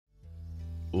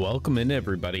Welcome in,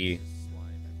 everybody,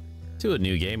 to a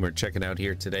new game we're checking out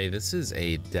here today. This is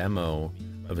a demo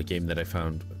of a game that I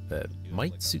found that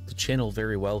might suit the channel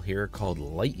very well here, called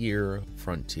Lightyear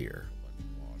Frontier.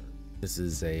 This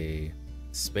is a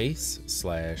space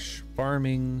slash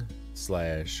farming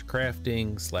slash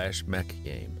crafting slash mech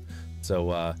game.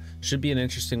 So should be an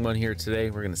interesting one here today.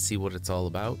 We're gonna see what it's all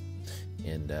about,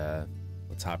 and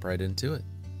let's hop right into it.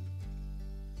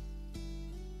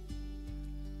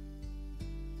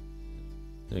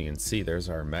 You can see there's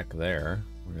our mech there.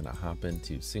 We're gonna hop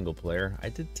into single player. I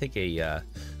did take a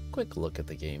quick look at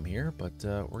the game here, but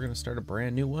we're gonna start a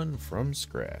brand new one from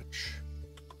scratch.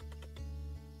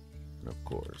 And of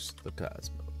course, the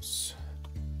cosmos.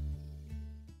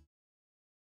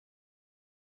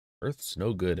 Earth's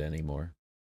no good anymore.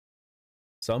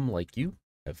 Some, like you,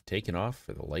 have taken off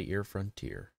for the Lightyear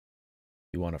Frontier.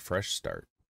 You want a fresh start,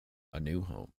 a new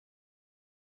home.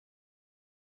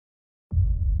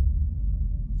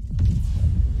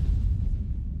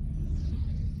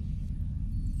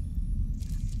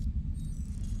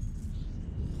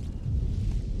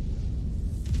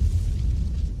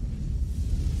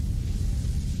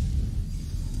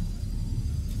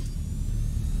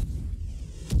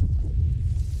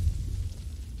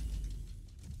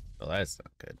 Well, that's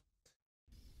not good.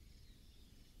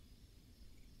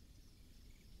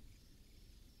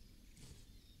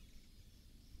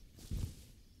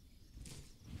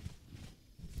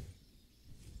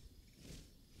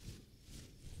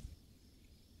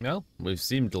 Well, we've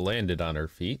seemed to land it on our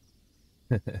feet.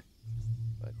 But,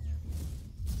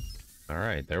 all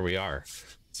right, there we are.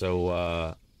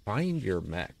 So find your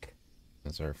mech.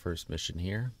 That's our first mission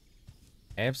here.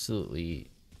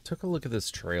 Absolutely took a look at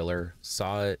this trailer,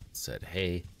 saw it, said,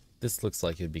 hey, this looks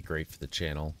like it'd be great for the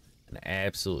channel, and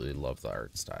absolutely love the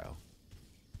art style.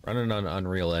 Running on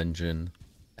Unreal Engine,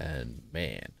 and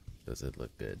man, does it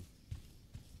look good.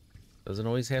 Doesn't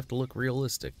always have to look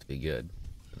realistic to be good.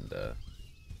 And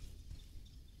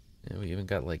yeah, we even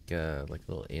got like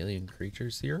little alien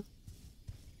creatures here.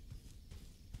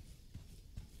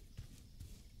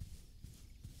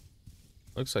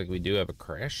 Looks like we do have a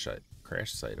crash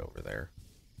site over there.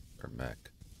 Our mech.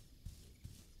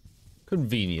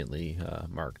 Conveniently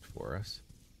marked for us.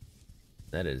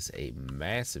 That is a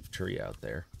massive tree out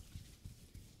there.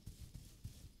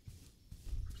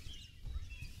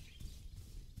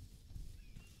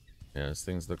 Yeah, those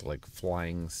things look like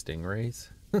flying stingrays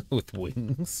with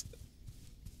wings.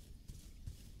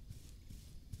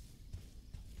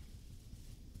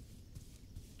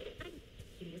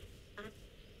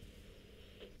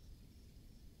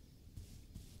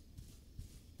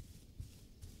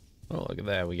 Oh, look at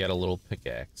that. We got a little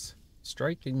pickaxe.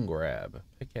 Strike and grab.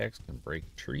 Pickaxe can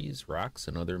break trees, rocks,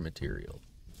 and other material.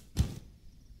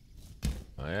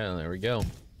 Oh yeah, there we go.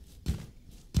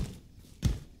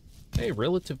 Hey,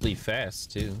 relatively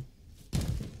fast, too.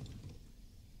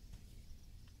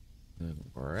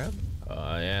 Grab.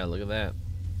 Oh yeah, look at that.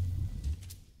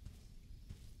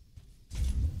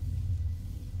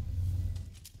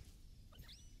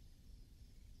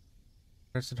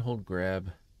 Press and hold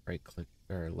grab. Right click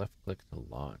or left click to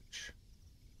launch.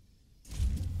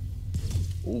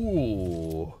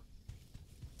 Ooh.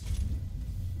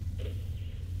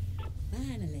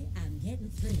 Finally, I'm getting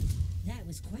through. That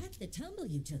was quite the tumble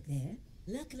you took there.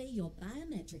 Luckily, your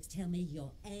biometrics tell me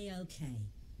you're A-okay.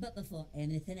 But before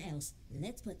anything else,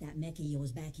 let's put that mech of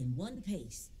yours back in one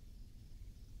piece.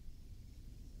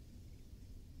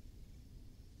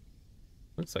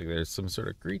 Looks like there's some sort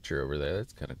of creature over there.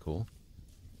 That's kind of cool.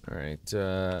 All right,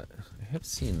 I have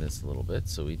seen this a little bit,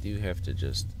 so we do have to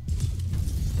just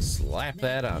slap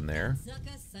that on there.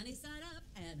 Sucker, sunny side up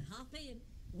and hop in.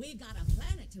 We've got a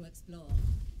planet to explore.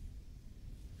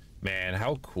 Man,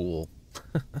 how cool.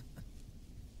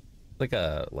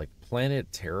 Like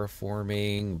planet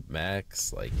terraforming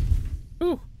mechs, like,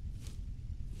 whew.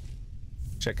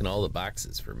 Checking all the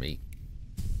boxes for me.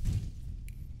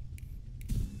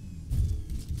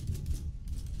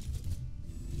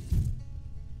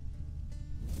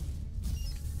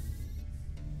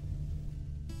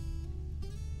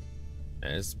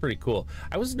 It's pretty cool.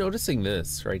 I was noticing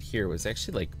this right here was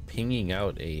actually like pinging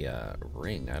out a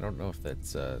ring. I don't know if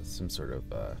that's some sort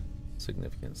of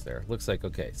significance there. Looks like,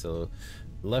 okay, so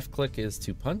left click is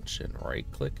to punch and right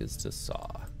click is to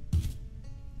saw.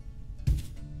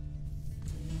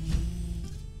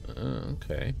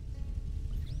 Okay.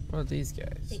 What about these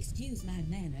guys? Excuse my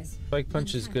manners. Spike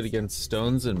punch is good against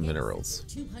stones and minerals.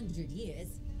 200 years.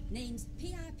 Name's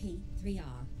PIP3R.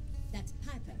 That's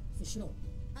Piper for short.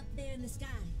 Up there in the sky.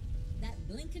 That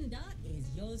blinking dot is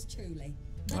yours truly.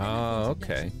 Oh,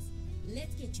 okay.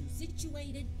 Let's get you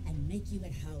situated and make you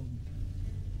at home.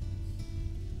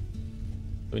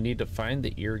 We need to find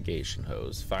the irrigation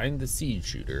hose, find the seed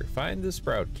shooter, find the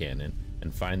sprout cannon,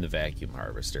 and find the vacuum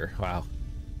harvester. Wow.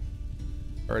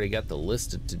 Already got the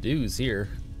list of to-dos here.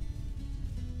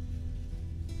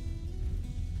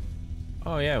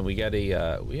 Oh yeah, we got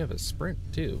a we have a sprint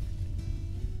too.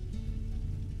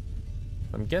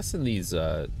 I'm guessing these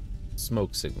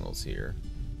smoke signals here.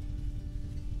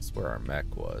 That's where our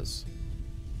mech was.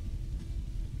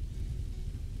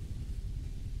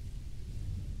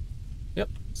 Yep,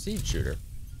 seed shooter.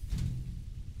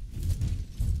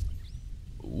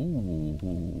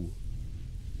 Ooh.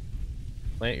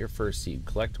 Plant your first seed,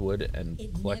 collect wood, and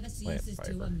collect plant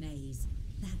fiber. To amaze.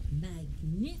 That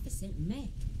magnificent mech.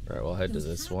 All right, we'll head to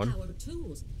this one.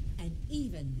 Tools, and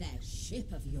even that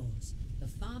ship of yours. The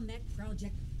farm mech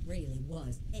project really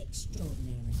was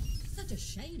extraordinary. Such a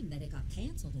shame that it got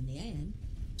canceled in the end.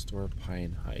 Store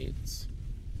Pine Heights.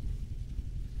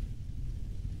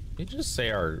 Did you just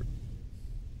say our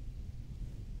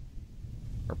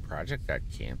project got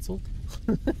canceled?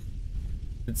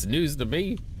 It's news to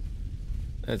me.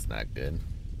 That's not good.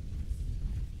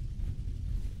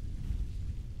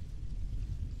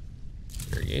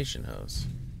 Irrigation hose.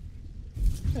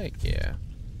 Heck yeah.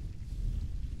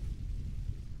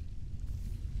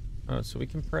 Oh, so we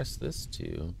can press this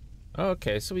too.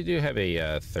 Okay, so we do have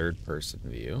a third person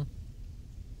view.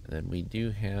 And then we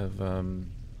do have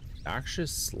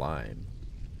noxious slime.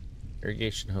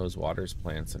 Irrigation hose waters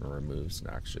plants and removes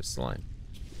noxious slime.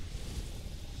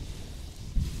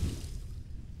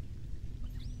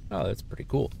 Oh, that's pretty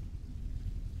cool.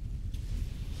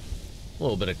 A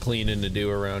little bit of cleaning to do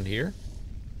around here.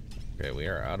 Okay, we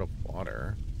are out of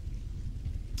water.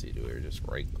 Let's see, do we just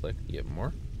right click to get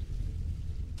more?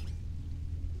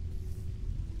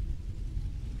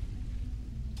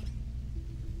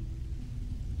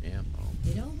 Ammo.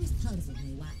 It always puzzled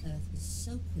me why Earth was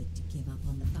so quick to give up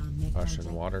on the farm mech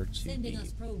project, water too sending deep.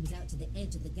 us probes out to the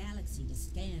edge of the galaxy to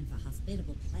scan for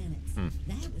hospitable planets.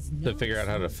 That was To figure out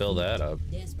how to fill that up.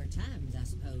 Desperate times, I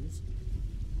suppose.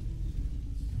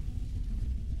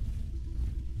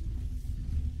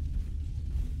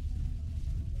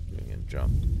 Doing a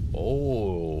jump.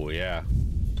 Oh yeah.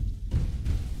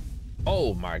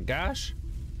 Oh my gosh.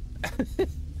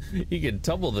 You can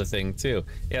tumble the thing too.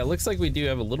 Yeah, it looks like we do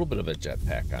have a little bit of a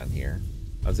jetpack on here.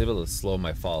 I was able to slow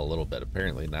my fall a little bit.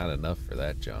 Apparently not enough for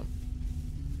that jump.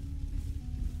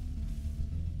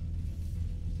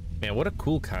 Man, what a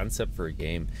cool concept for a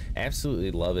game.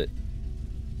 Absolutely love it.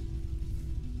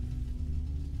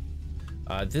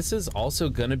 This is also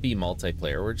gonna be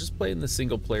multiplayer. We're just playing the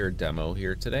single player demo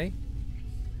here today.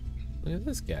 Look at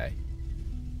this guy.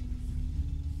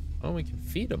 Oh, we can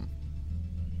feed him.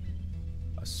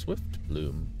 A swift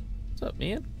bloom. What's up,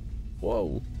 man?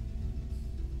 Whoa.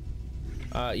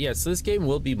 Yeah, so this game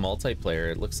will be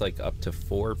multiplayer. It looks like up to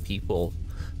 4 people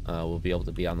will be able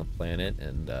to be on the planet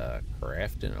and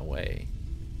crafting away.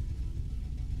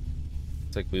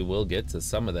 Looks like we will get to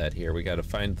some of that here. We got to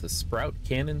find the sprout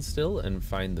cannon still and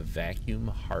find the vacuum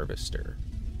harvester.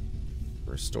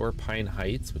 Restore Pine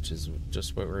Heights, which is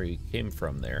just where we came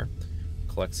from there.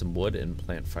 Collect some wood and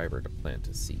plant fiber to plant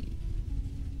a seed.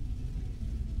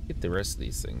 Get the rest of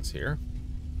these things here.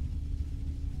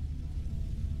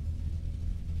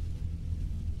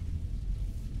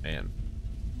 Man.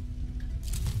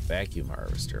 Vacuum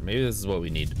harvester. Maybe this is what we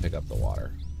need to pick up the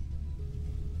water.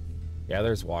 Yeah,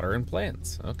 there's water in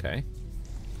plants. Okay.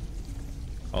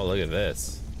 Oh, look at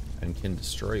this. And can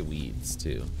destroy weeds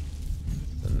too.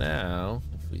 So now,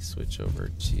 if we switch over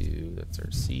to, that's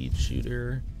our seed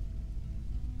shooter.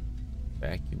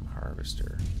 Vacuum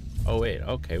harvester. Oh wait,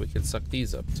 okay, we can suck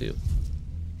these up too.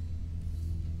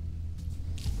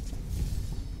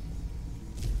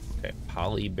 Okay,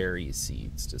 polyberry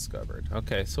seeds discovered.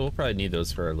 Okay, so we'll probably need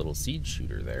those for our little seed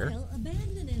shooter there. Well,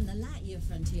 abandoning the Lightyear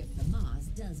Frontier for Mars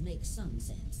does make some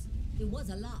sense. It was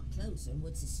a lot closer and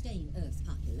would sustain Earth's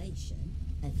population,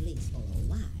 at least for a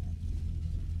while.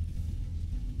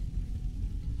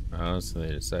 Oh, so they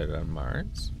decided on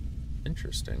Mars?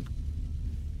 Interesting.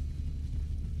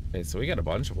 Okay, so we got a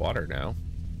bunch of water now.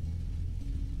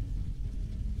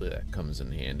 That comes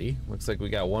in handy. Looks like we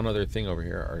got one other thing over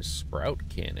here, our sprout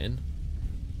cannon.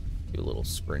 Do a little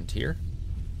sprint here.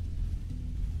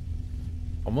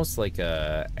 Almost like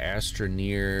a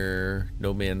Astroneer,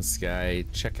 No Man's Sky,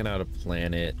 checking out a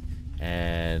planet,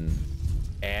 and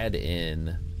add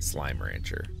in Slime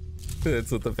Rancher.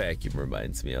 That's what the vacuum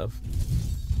reminds me of.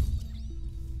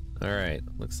 All right,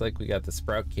 looks like we got the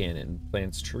sprout cannon.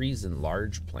 Plants trees and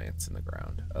large plants in the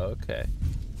ground. Okay.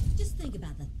 Just think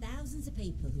about the thousands thousands of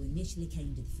people who initially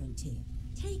came to the frontier,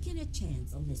 taking a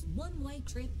chance on this one-way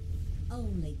trip,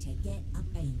 only to get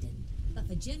abandoned. But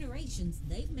for generations,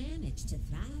 they've managed to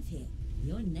thrive here.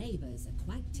 Your neighbors are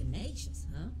quite tenacious,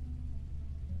 huh?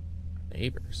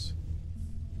 Neighbors.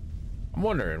 I'm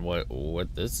wondering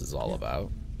what this is all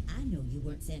about. I know you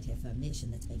weren't sent here for a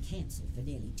mission that's been canceled for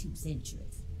nearly 2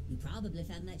 centuries. You probably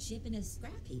found that ship in a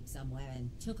scrap heap somewhere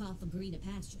and took off for greener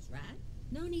pastures, right?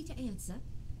 No need to answer.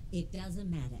 It doesn't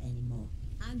matter anymore.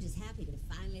 I'm just happy to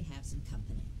finally have some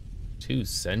company. 2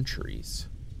 centuries.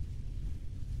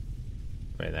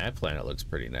 I mean, that planet looks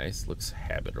pretty nice. Looks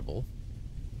habitable.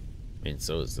 I mean,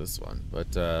 so is this one.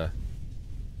 But, kind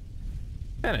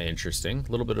of interesting.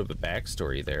 A little bit of a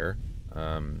backstory there.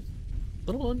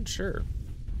 Little unsure.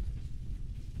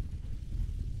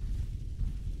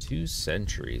 2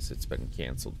 centuries it's been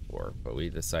canceled for, but we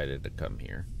decided to come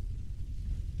here.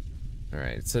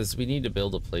 Alright, it says we need to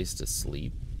build a place to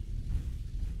sleep.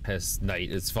 As night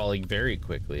is falling very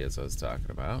quickly, as I was talking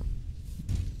about.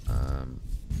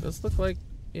 Does look like,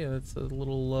 yeah, it's a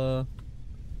little,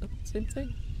 same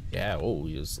thing? Yeah, oh,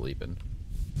 he was sleeping.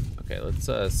 Okay, let's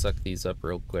suck these up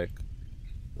real quick.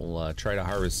 We'll try to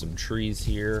harvest some trees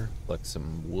here, collect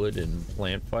some wood and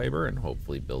plant fiber, and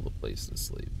hopefully build a place to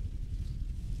sleep.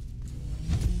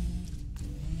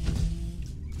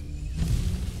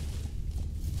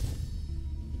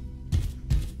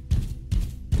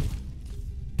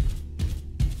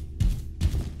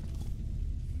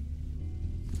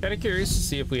 Kind of curious to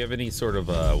see if we have any sort of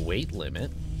weight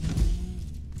limit.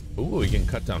 Ooh, we can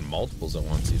cut down multiples at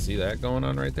once. You see that going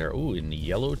on right there? Ooh, and the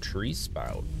yellow tree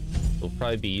spout. We'll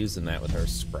probably be using that with our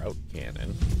sprout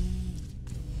cannon.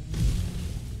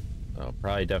 Oh,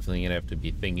 probably definitely gonna have to be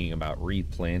thinking about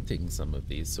replanting some of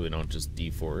these so we don't just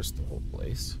deforest the whole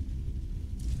place.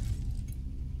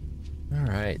 All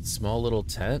right, small little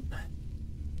tent.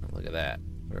 Oh, look at that.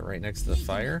 Put it right next to the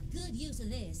fire. Good use of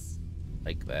this.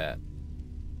 Like that.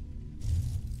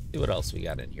 See what else we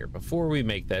got in here before we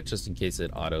make that, just in case it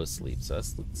auto sleeps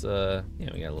us. Let's yeah,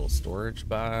 we got a little storage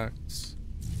box.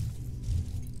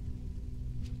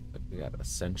 We got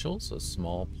essentials, a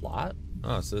small plot.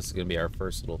 Oh, so this is gonna be our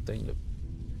first little thing to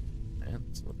plant.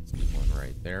 So let's do one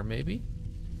right there, maybe.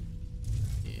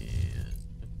 And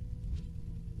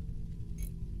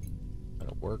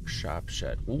got a workshop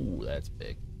shed. Ooh, that's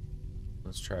big.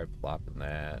 Let's try plopping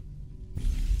that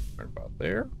right about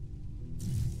there.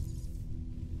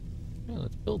 Yeah,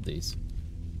 let's build these.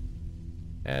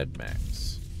 Add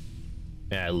max.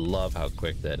 Man, I love how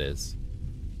quick that is.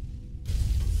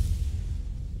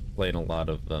 Playing a lot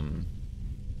of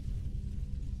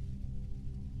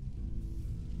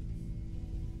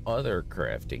other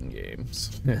crafting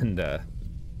games, and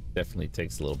definitely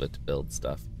takes a little bit to build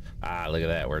stuff. Ah, look at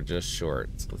that, we're just short.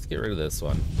 So let's get rid of this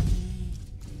one.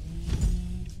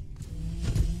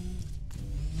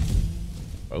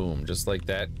 Boom, just like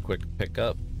that, quick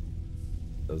pickup.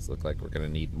 Does look like we're gonna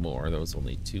need more. That was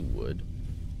only 2 wood.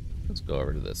 Let's go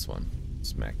over to this one.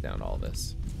 Smack down all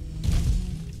this.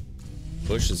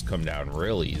 Bushes come down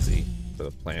real easy for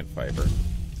the plant fiber.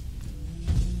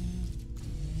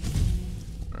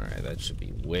 Alright, that should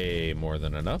be way more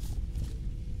than enough.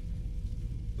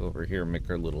 Go over here and make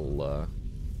our little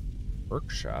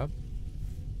workshop.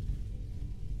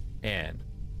 And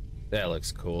that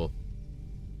looks cool.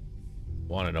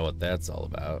 Want to know what that's all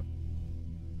about.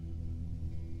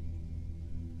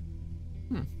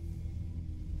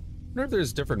 I wonder if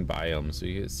there's different biomes. So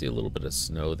you can see a little bit of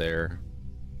snow there.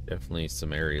 Definitely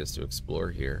some areas to explore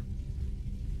here.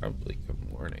 Probably come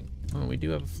morning. Oh, we do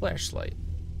have a flashlight.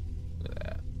 Look at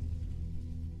that.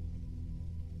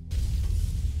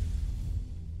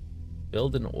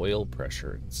 Build an oil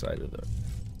pressure inside of the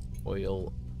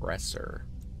oil presser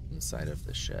inside of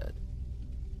the shed.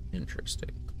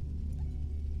 Interesting.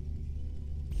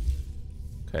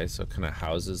 Okay, so it kind of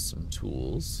houses some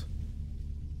tools.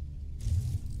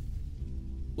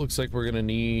 Looks like we're gonna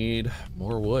need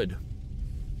more wood.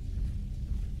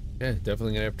 Yeah,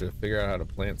 definitely gonna have to figure out how to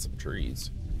plant some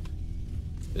trees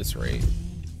at this rate.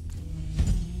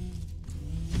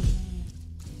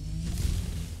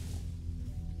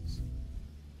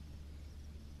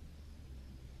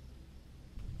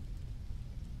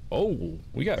 Oh,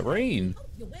 we got rain.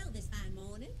 Hope you're well this fine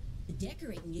morning. The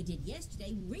decorating you did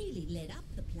yesterday really lit up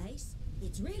the place.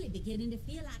 It's really beginning to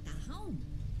feel like a home.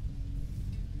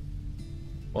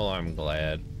 Well, I'm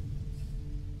glad.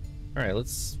 All right,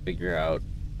 let's figure out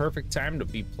perfect time to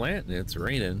be planting. It's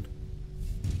raining.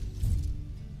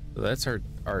 So that's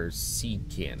our seed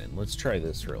cannon. Let's try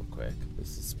this real quick.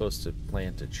 This is supposed to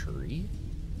plant a tree.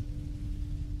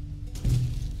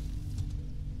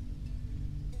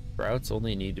 sprouts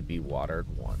only need to be watered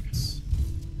once.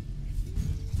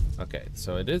 Okay,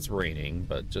 so it is raining,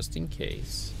 but just in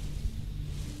case.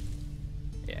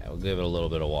 Yeah, we'll give it a little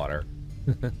bit of water.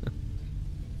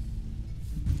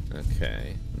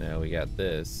 Okay, now we got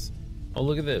this. Oh,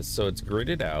 look at this. So it's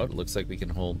gridded out. Looks like we can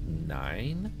hold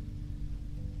 9.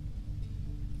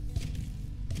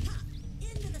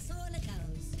 Into the soil it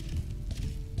goes.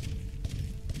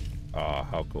 Oh,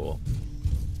 how cool.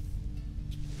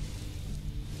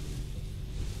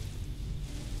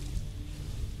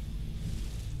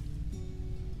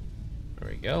 There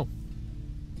we go.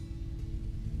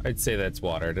 I'd say that's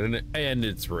watered, and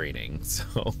it's raining,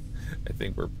 so I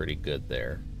think we're pretty good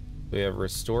there. We have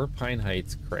restore Pine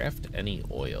Heights, craft any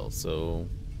oil. So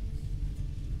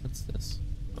what's this?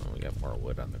 Oh, we got more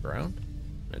wood on the ground.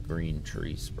 A green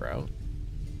tree sprout.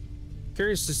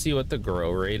 Curious to see what the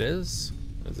grow rate is.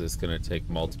 Is this going to take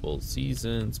multiple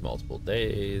seasons, multiple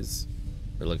days?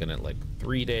 We're looking at like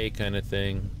 3-day kind of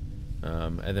thing.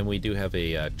 And then we do have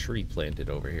a tree planted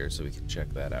over here, so we can check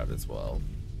that out as well.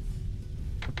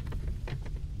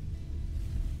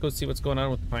 Go see what's going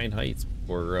on with Pine Heights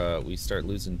before we start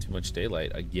losing too much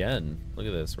daylight again. Look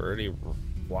at this, we're already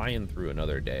flying through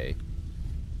another day.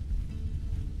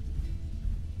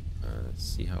 Let's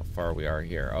see how far we are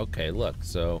here. Okay, look,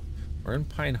 so we're in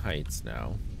Pine Heights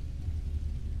now.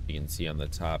 You can see on the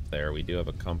top there, we do have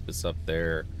a compass up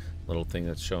there, little thing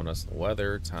that's showing us the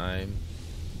weather, time.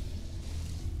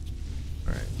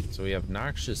 All right, so we have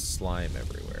noxious slime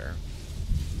everywhere.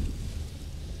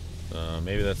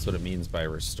 Maybe that's what it means by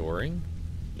restoring.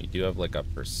 We do have like a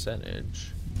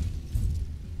percentage.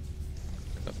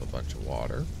 Pick up a bunch of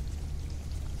water.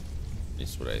 At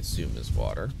least what I assume is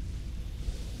water.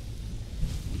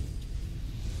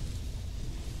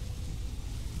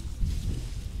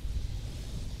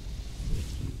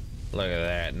 Look at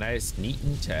that, nice, neat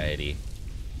and tidy.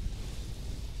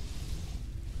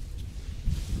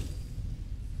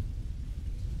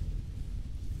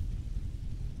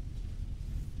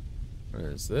 What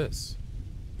is this?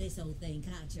 This old thing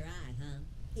caught your eye, huh?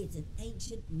 It's an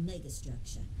ancient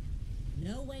megastructure.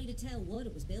 No way to tell what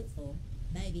it was built for.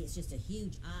 Maybe it's just a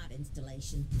huge art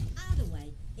installation. Either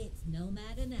way, it's no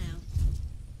matter now.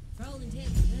 For all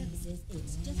intents and purposes,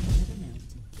 it's just another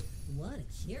mountain. What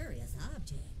a curious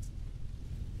object.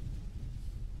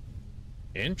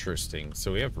 Interesting.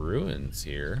 So we have ruins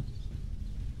here.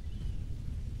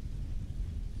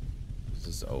 Is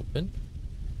this open?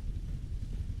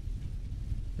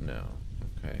 No.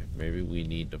 Okay, maybe we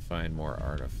need to find more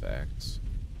artifacts.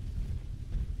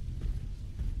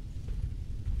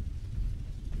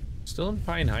 Still in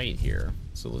Pine Height here,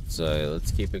 so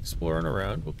let's keep exploring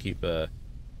around. We'll keep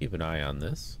an eye on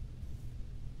this.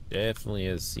 Definitely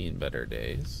has seen better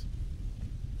days.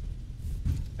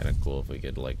 Kind of cool if we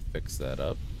could like fix that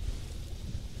up.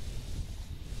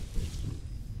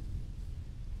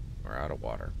 We're out of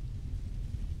water,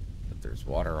 but there's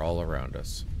water all around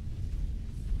us.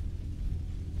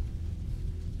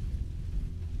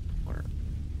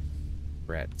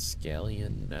 Rat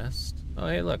scallion nest. Oh,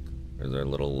 hey, look. There's our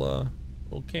little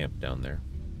camp down there.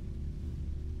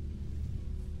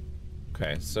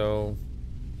 Okay, so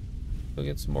we'll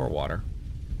get some more water.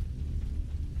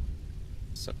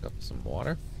 Suck up some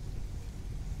water.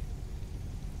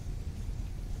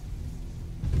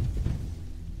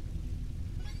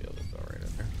 Feel it go right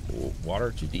in there. Ooh,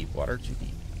 water too deep. Water too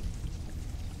deep.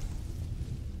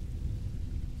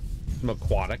 Some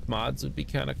aquatic mods would be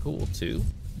kind of cool too.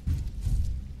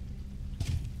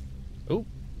 Oh.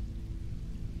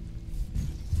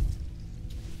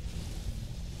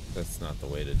 That's not the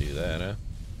way to do that, huh?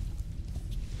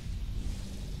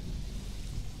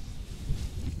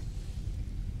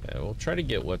 Yeah, we'll try to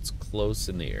get what's close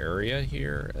in the area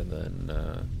here and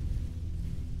then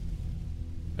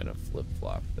kind of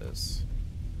flip-flop this.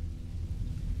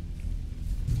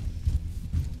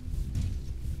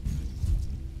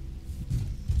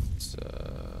 It's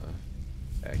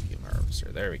vacuum harvester.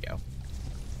 There we go.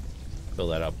 Fill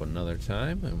that up another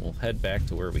time and we'll head back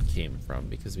to where we came from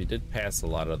because we did pass a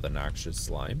lot of the noxious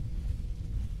slime.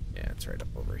 Yeah, it's right up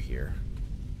over here.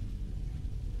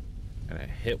 Kind of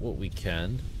hit what we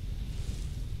can.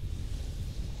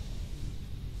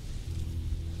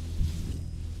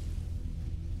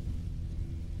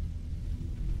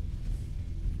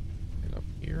 And up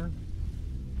here.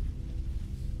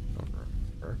 Don't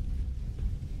remember.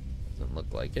 Doesn't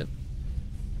look like it.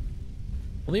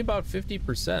 Only about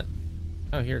 50%.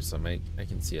 Oh, here's some. I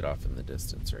can see it off in the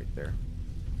distance right there.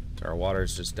 So our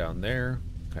water's just down there.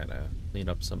 Kind of clean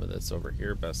up some of this over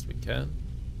here best we can.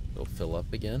 It'll fill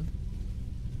up again.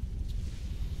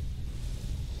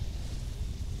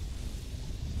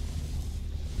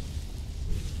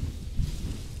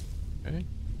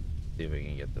 See if we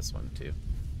can get this one too.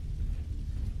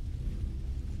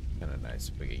 Kind of nice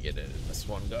if we could get it in this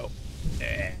one go.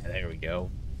 Yeah, there we go.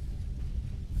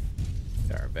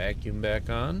 Got our vacuum back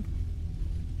on.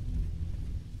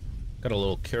 Got a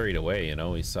little carried away, you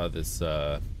know. We saw this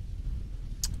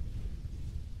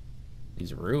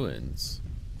these ruins.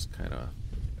 Just kind of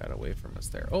got away from us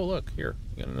there. Oh, look here,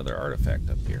 we got another artifact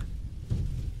up here.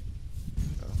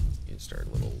 Oh, you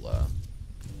start little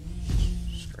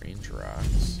strange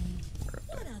rocks.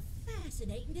 What a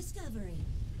fascinating discovery.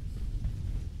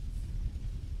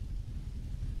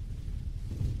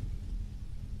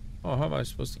 Oh, how am I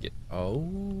supposed to get...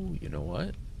 Oh, you know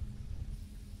what?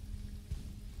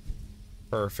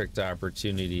 Perfect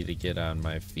opportunity to get on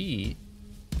my feet.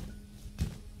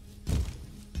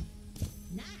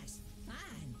 Nice.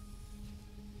 Fine.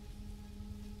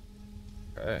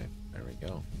 Okay, there we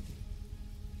go.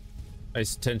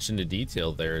 Nice attention to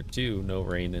detail there, too. No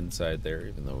rain inside there,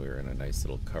 even though we were in a nice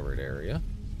little covered area.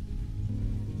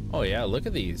 Oh, yeah, look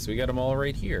at these. We got them all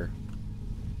right here.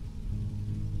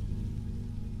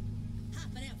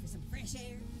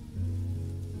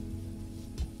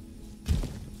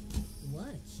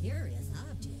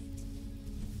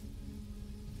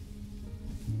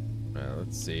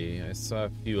 Let's see. I saw a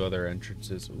few other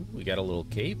entrances. Ooh, we got a little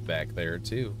cave back there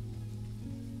too.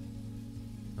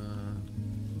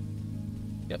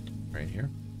 Yep, right here.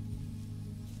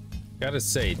 Gotta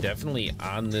say, definitely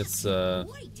on this on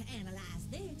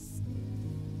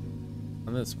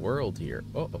this world here.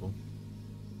 Uh-oh.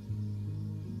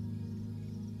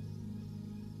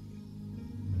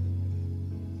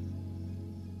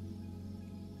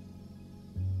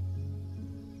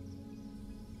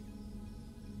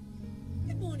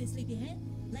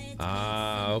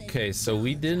 Okay, so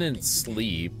we didn't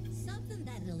sleep. Something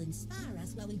that'll inspire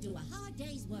us while we do a hard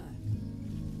day's work.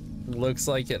 Looks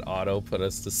like it auto put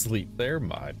us to sleep there.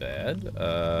 My bad.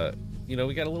 You know,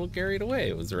 we got a little carried away.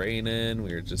 It was raining.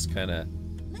 We were just kind of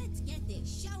let's get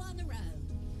this show on the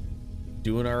road.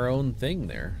 Doing our own thing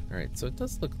there. All right, so it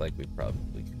does look like we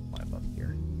probably can climb up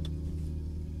here.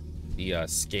 The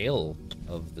scale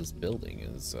of this building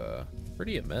is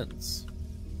pretty immense.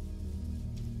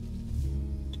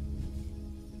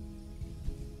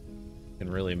 Can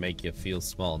really make you feel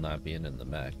small not being in the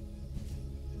mech.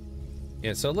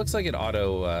 Yeah, so it looks like it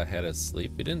auto had us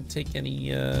sleep. We didn't take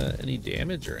any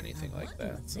damage or anything like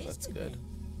that, so that's good.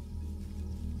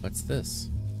 What's this?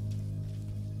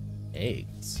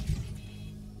 Eggs.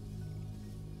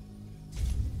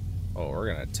 Oh,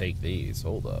 we're gonna take these.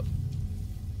 Hold up.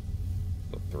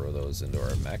 We'll throw those into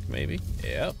our mech, maybe.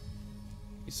 Yep.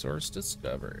 Resource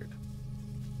discovered.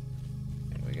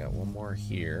 And we got one more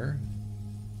here.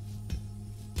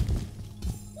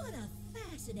 What a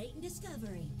fascinating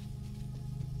discovery.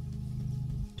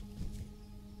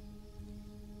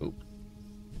 Oop.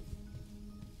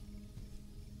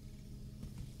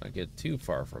 Not get too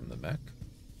far from the mech.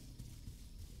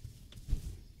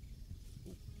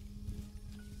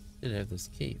 Did have this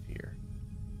cave here.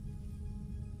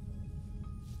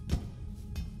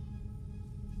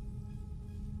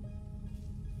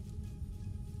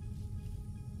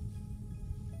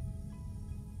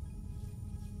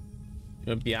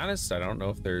 To be honest, I don't know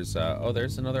if there's oh,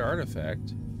 there's another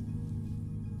artifact.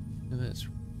 Look at this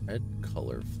red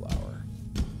color flower.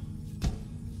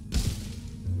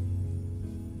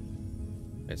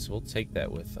 Okay, so we'll take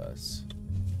that with us.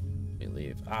 Let me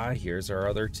leave. Ah, here's our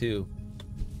other two.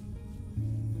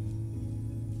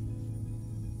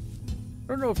 I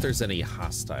don't know if there's any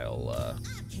hostile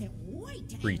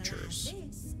creatures.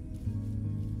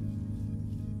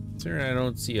 Considering I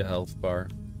don't see a health bar.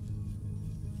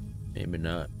 Maybe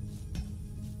not.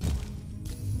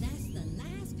 That's the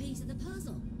last piece of the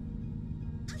puzzle.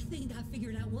 I think I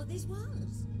figured out what this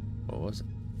was. What was it?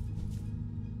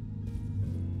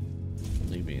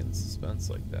 Leave me in suspense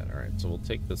like that. All right, so we'll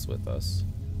take this with us.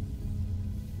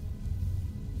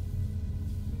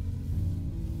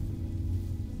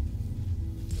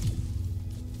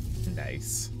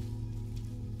 Nice.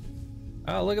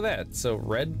 Oh, look at that. So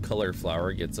red color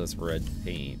flower gets us red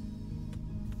paint.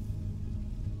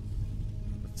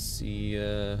 Let's see.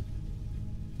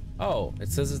 Oh, it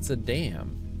says it's a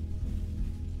dam.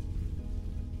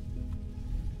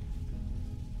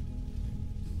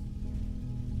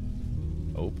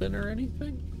 Open or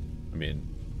anything? I mean,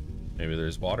 maybe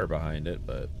there's water behind it,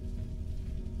 but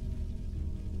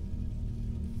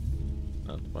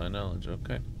not to my knowledge.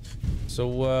 Okay.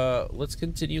 So let's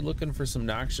continue looking for some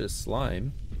noxious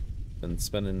slime. Been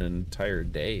spending an entire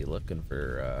day looking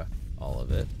for all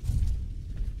of it.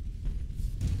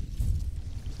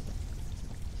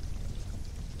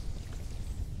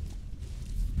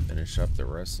 Been finish up the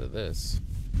rest of this.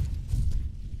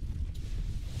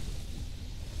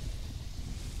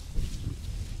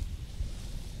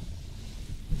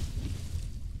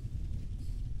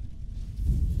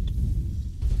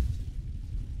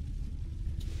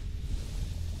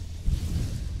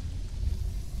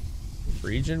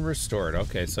 Region restored.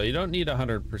 Okay, so you don't need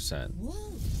 100%.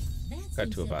 Whoa,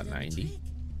 Got to about 90.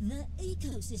 The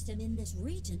ecosystem in this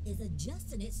region is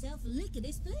adjusting itself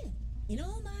lickety-split. In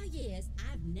all my years,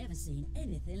 I've never seen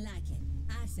anything like it.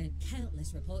 I sent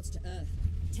countless reports to Earth,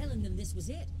 telling them this was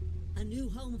it. A new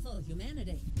home for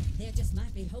humanity. There just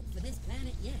might be hope for this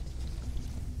planet yet.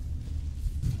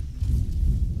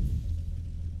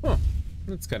 Huh.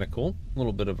 That's kind of cool. A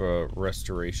little bit of a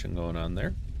restoration going on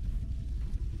there.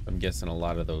 I'm guessing a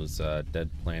lot of those dead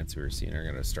plants we were seeing are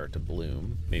going to start to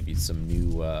bloom. Maybe some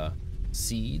new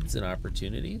seeds and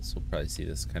opportunities. We'll probably see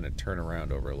this kind of turn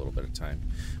around over a little bit of time.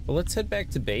 Well, let's head back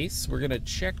to base. We're going to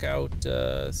check out,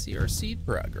 see our seed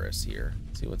progress here.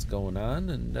 See what's going on,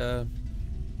 and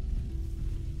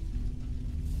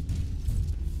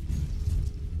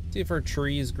see if our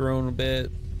trees grown a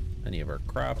bit. Any of our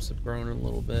crops have grown a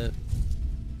little bit.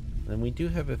 And we do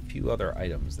have a few other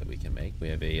items that we can make. We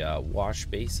have a wash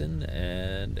basin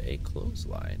and a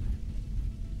clothesline.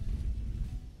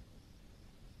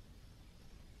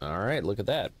 All right, look at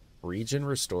that. Region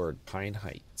restored, Pine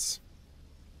Heights.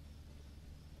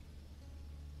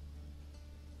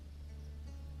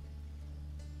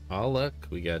 Oh, look,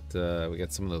 we got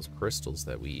some of those crystals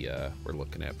that we were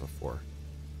looking at before.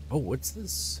 Oh, what's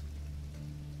this?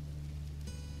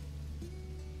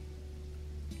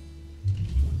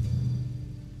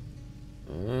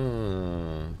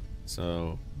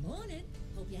 So. Morning.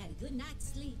 Hope you had a good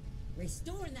night's sleep.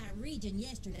 Restoring that region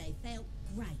yesterday felt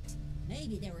great.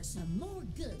 Maybe there was some more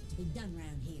good to be done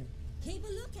around here. Keep a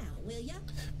lookout, will ya?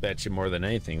 Bet you more than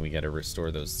anything we got to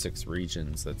restore those 6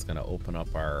 regions. That's going to open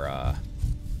up our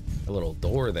little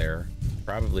door there.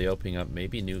 Probably opening up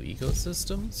maybe new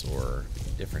ecosystems or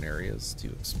different areas to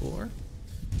explore.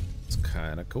 It's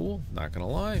kind of cool, not going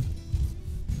to lie.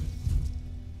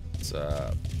 Let's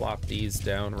plop these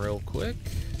down real quick.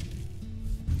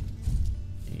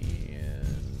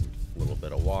 And a little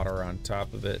bit of water on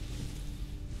top of it.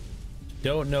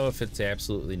 Don't know if it's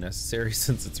absolutely necessary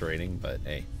since it's raining, but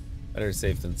hey, better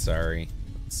safe than sorry.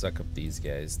 Let's suck up these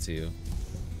guys too.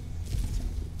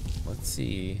 Let's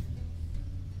see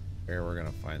where we're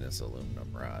gonna find this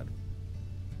aluminum rod.